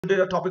Today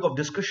the topic of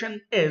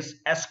discussion is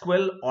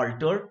SQL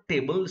alter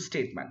table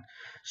statement.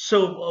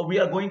 So we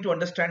are going to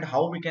understand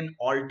how we can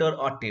alter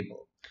a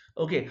table.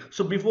 Okay,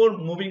 so before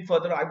moving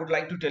further, I would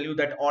like to tell you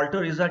that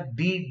alter is a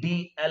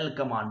DDL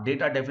command,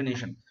 data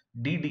definition.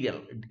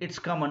 DDL, it's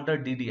come under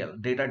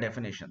DDL, data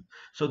definition.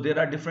 So there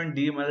are different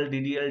DML,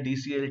 DDL,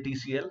 DCL,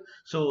 TCL.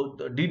 So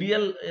the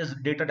DDL is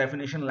data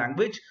definition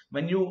language.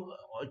 When you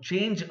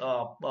change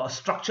a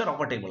structure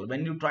of a table,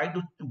 when you try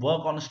to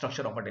work on a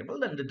structure of a table,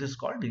 then it is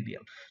called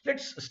DDL.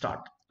 Let's start.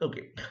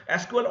 Okay,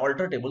 SQL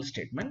alter table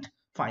statement.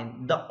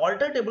 Fine. The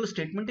alter table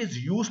statement is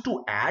used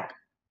to add,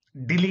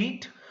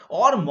 delete,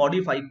 or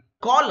modify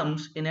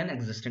columns in an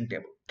existing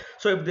table.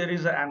 So if there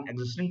is an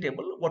existing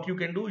table, what you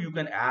can do, you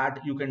can add,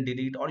 you can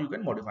delete, or you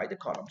can modify the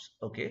columns.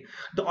 Okay.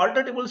 The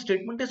alter table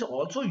statement is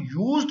also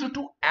used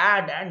to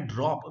add and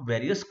drop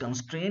various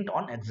constraint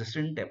on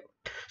existing table.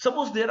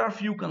 Suppose there are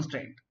few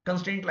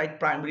constraint like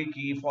primary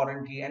key,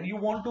 foreign key, and you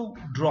want to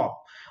drop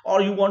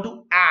or you want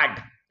to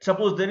add.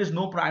 Suppose there is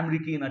no primary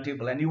key in a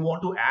table and you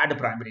want to add a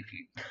primary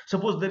key.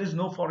 Suppose there is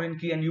no foreign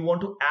key and you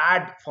want to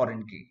add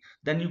foreign key.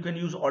 Then you can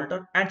use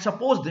alter. And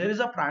suppose there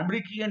is a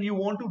primary key and you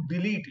want to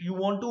delete, you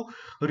want to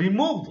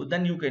remove,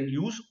 then you can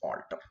use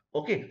alter.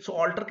 Okay, so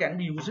alter can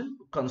be used in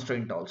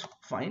constraint also.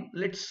 Fine.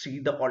 Let's see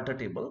the alter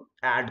table,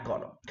 add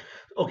column.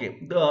 Okay,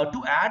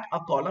 to add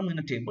a column in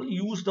a table,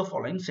 use the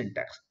following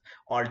syntax: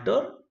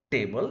 alter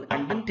table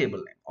and then table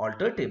name,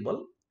 alter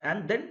table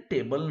and then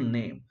table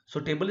name. So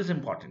table is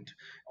important.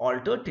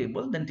 Alter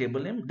table, then table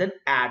name, then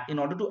add. In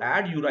order to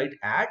add, you write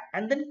add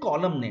and then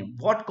column name,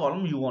 what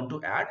column you want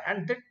to add,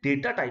 and the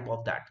data type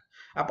of that.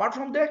 Apart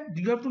from that,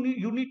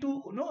 you need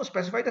to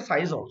specify the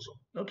size also.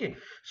 Okay,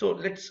 so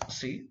let's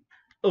see.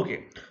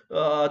 Okay,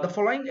 the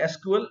following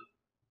SQL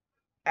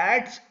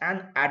adds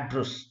an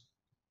address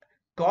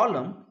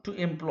column to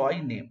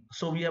employee name.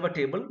 So we have a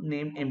table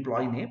name,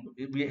 employee name.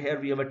 Here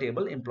we have a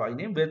table employee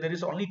name where there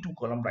is only two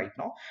column right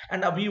now,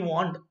 and I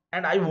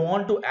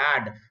want to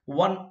add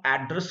one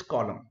address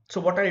column. So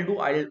what I'll do,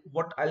 I'll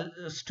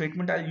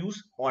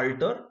use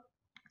alter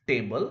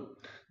table,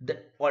 the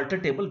alter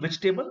table, which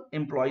table?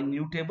 Employee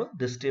new table,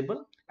 this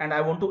table, and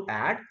I want to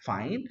add.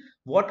 Fine.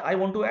 What I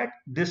want to add?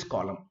 This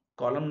column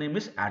name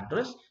is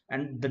address,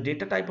 and the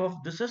data type of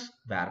this is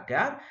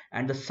varchar,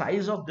 and the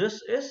size of this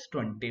is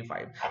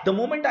 25. The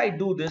moment I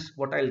do this,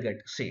 what I'll get,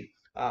 say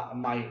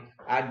my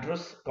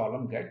address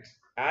column gets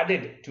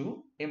added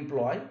to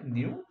employee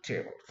new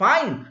table.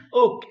 Fine.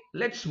 Okay,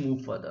 let's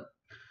move further.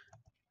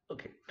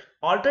 Okay,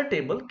 alter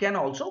table can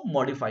also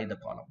modify the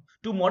column.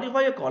 To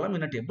modify a column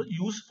in a table,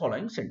 use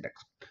following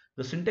syntax.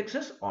 The syntax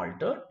is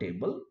alter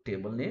table,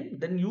 table name,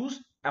 then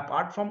use,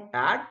 apart from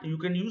add, you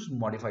can use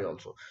modify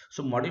also.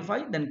 So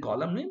modify, then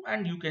column name,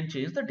 and you can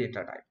change the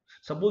data type.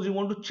 Suppose you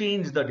want to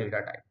change the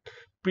data type.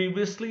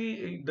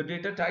 Previously, the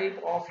data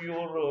type of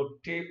your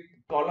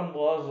column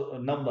was a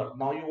number.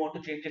 Now you want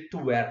to change it to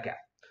varchar.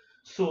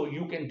 So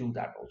you can do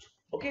that also.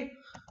 Okay.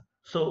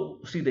 So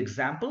see the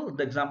example.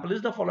 The example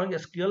is the following: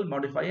 SQL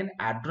modify an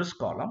address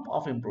column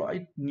of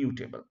employee new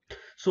table.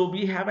 So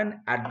we have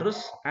an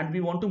address and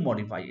we want to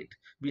modify it.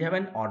 We have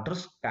an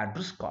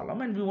address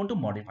column and we want to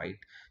modify it.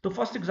 The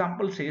first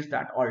example says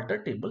that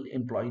alter table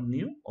employee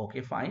new.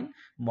 Okay, fine.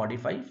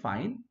 Modify,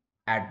 fine.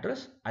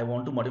 Address. I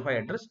want to modify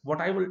address.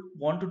 What I will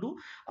want to do,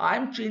 I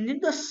am changing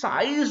the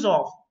size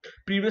of.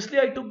 Previously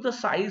I took the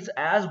size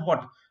as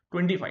what?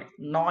 25.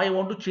 Now I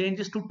want to change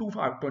this to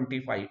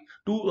 225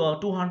 to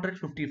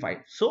 255.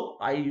 So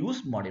I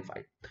use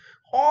modify.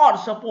 Or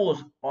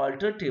suppose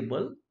alter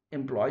table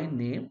employee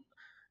name,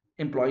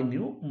 employee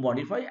new,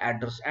 modify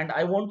address, and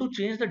I want to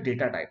change the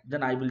data type,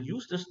 then I will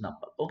use this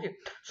number. Okay,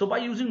 so by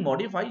using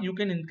modify, you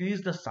can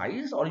increase the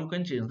size or you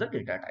can change the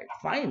data type.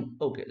 Fine.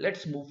 Okay,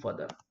 let's move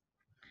further.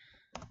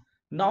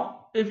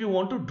 Now, if you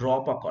want to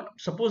drop a column,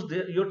 suppose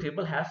your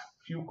table has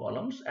few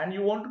columns and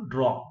you want to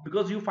drop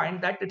because you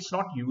find that it's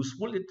not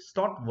useful, it's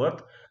not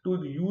worth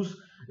to use,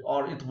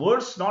 or it's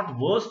worth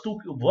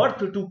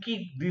to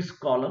keep these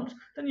columns,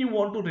 then you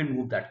want to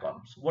remove that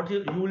columns. What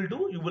you will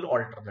do, you will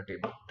alter the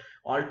table.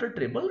 Alter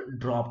table,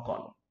 drop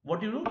column.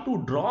 What you do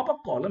to drop a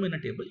column in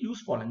a table,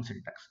 use following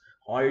syntax: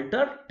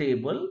 alter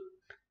table,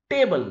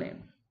 table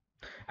name,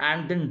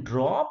 and then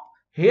drop.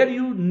 Here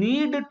you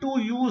need to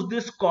use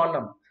this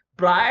column.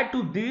 Prior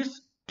to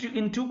this,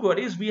 in two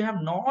queries we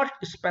have not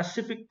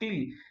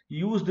specifically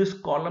used this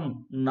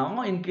column.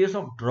 Now in case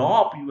of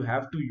drop, you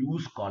have to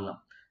use column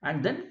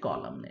and then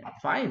column name.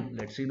 Fine.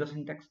 Let's see the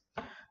syntax.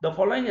 The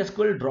following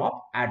SQL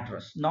drop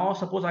address. Now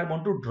suppose I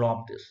want to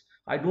drop this.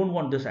 I don't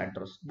want this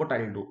address. What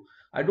I'll do,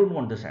 I don't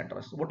want this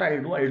address. What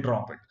I'll do, I'll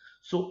drop it.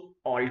 So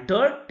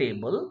alter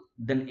table,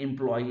 then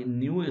employee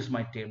new is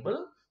my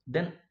table,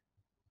 then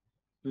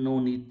no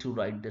need to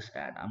write this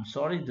add. I'm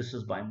sorry, this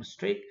is by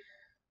mistake.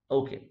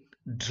 Okay,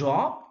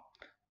 drop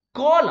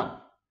column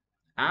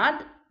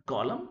and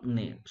column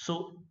name.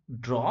 So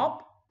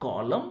drop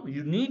column,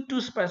 you need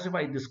to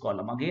specify this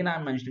column. Again,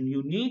 I'm mentioning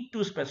you need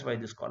to specify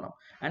this column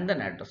and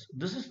then address.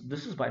 This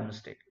is by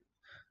mistake.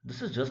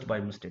 This is just by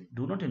mistake.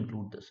 Do not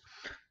include this.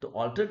 The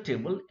alter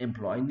table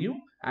employee new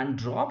and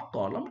drop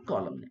column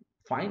name.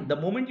 Fine. The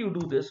moment you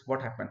do this,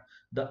 what happened?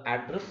 The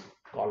address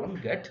column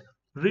get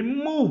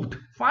removed.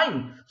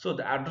 Fine. So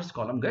the address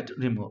column get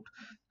removed.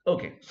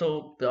 Okay.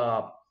 So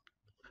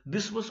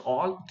this was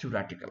all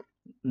theoretical.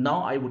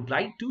 Now I would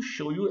like to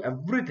show you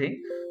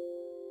everything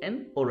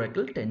in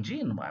Oracle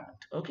 10G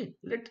environment. Okay.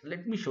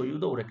 Let me show you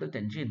the Oracle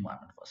 10G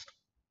environment first.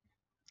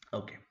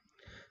 Okay.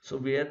 So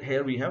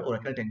here we have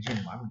Oracle 10G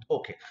environment.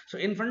 Okay. So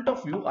in front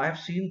of you, I have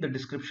seen the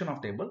description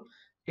of table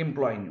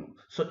employee new.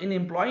 So in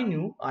employee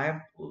new,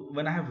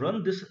 when I have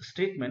run this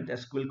statement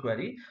SQL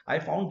query, I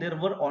found there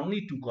were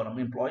only two columns,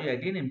 employee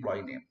ID and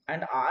employee name.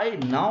 And I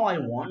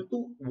want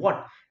to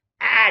what?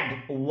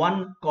 Add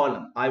one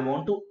column. I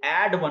want to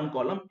add one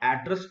column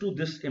address to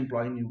this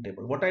employee new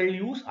table. What I'll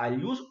use? I'll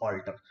use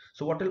alter.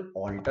 So what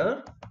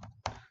will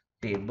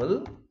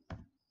table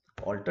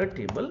alter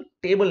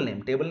table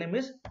name. Table name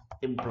is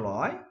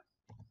employee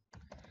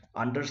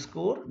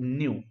underscore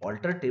new.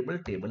 Alter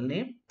table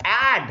name,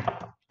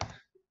 add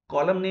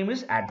column name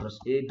is address,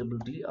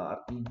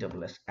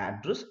 address,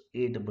 address,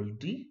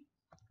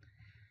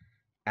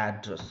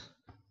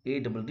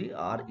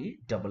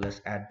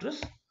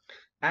 address,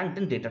 and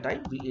then data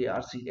type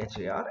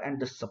varchar, and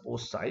the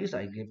suppose size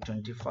I give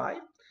 25.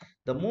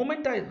 The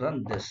moment I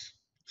run this,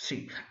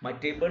 see, my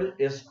table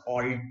is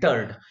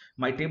altered.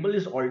 My table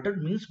is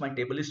altered means my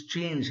table is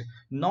changed.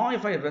 Now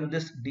if I run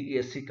this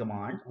dac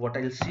command, what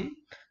I'll see,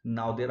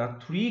 now there are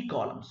three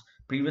columns.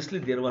 Previously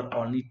there were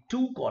only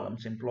two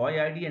columns, employee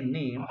ID and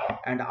name,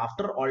 and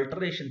after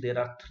alteration there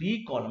are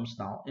three columns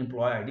now,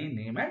 employee ID,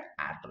 name, and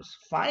address.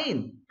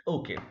 Fine.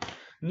 Okay.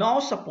 Now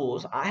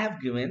suppose I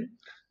have given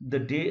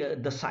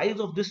the size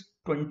of this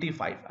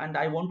 25 and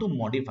I want to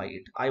modify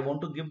it. I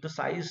want to give the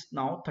size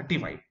now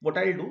 35. What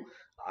I'll do,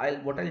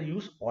 I'll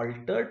use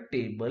alter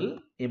table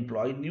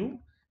employee new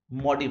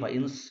modify.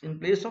 In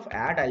place of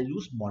add, I'll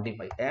use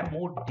modify,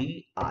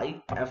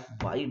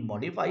 modify,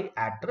 modify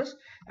address.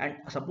 And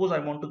suppose I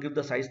want to give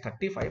the size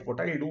 35. What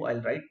I'll do,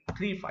 I'll write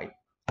 35.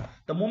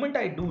 The moment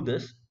I do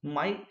this,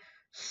 my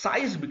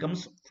size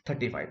becomes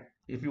 35.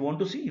 If you want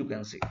to see, you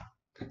can see.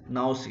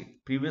 Now see,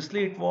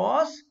 previously it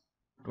was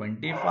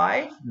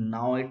 25,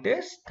 now it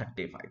is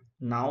 35.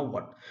 Now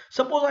what?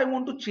 Suppose I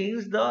want to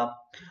change the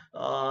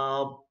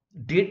uh,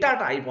 data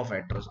type of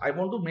address. I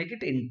want to make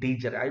it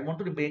integer. I want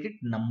to make it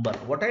number.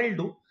 What I'll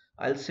do,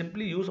 I'll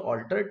simply use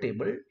alter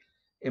table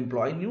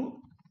employee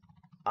new.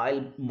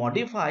 I'll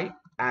modify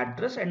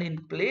address, and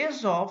in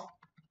place of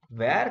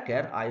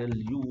varchar, I'll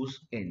use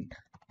int.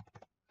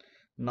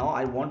 Now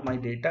I want my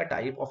data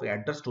type of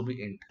address to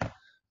be int.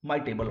 My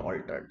table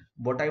altered.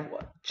 What I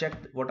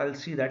checked, what I'll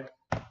see that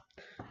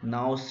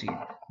now see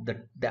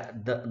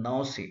the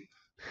now see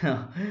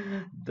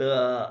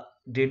the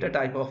data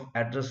type of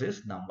address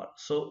is number.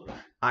 So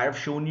I have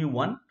shown you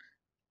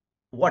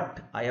what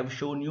I have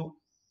shown you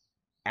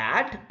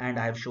add, and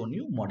I have shown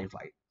you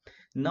modify.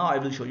 Now I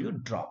will show you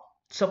drop.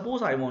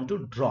 Suppose I want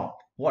to drop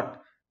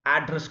what?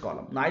 Address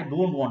column. Now I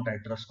don't want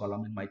address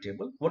column in my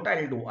table. What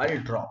I'll do, I'll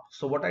drop.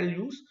 So what I'll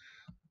use,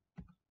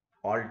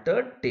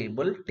 alter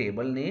table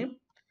name,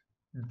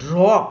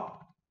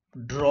 drop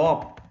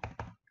drop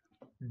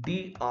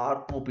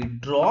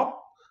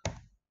drop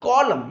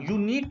column. You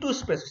need to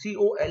specify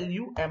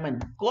column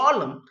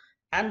column,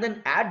 and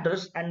then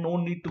address, and no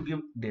need to give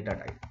data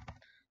type.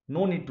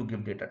 No need to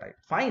give data type.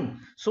 Fine.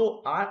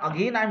 So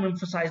again I'm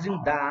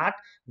emphasizing that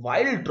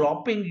while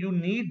dropping you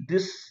need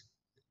this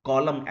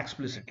column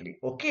explicitly.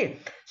 Okay.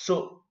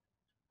 So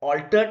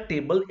alter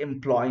table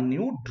employee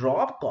new,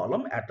 drop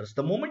column address.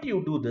 The moment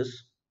you do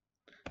this,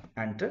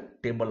 enter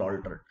table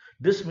altered.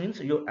 This means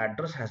your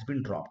address has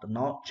been dropped.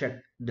 Now check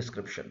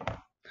description.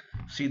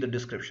 See the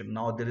description.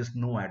 Now there is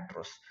no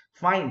address.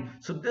 Fine.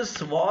 So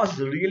this was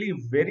really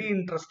very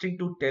interesting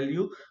to tell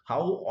you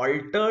how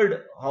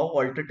alter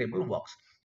table works.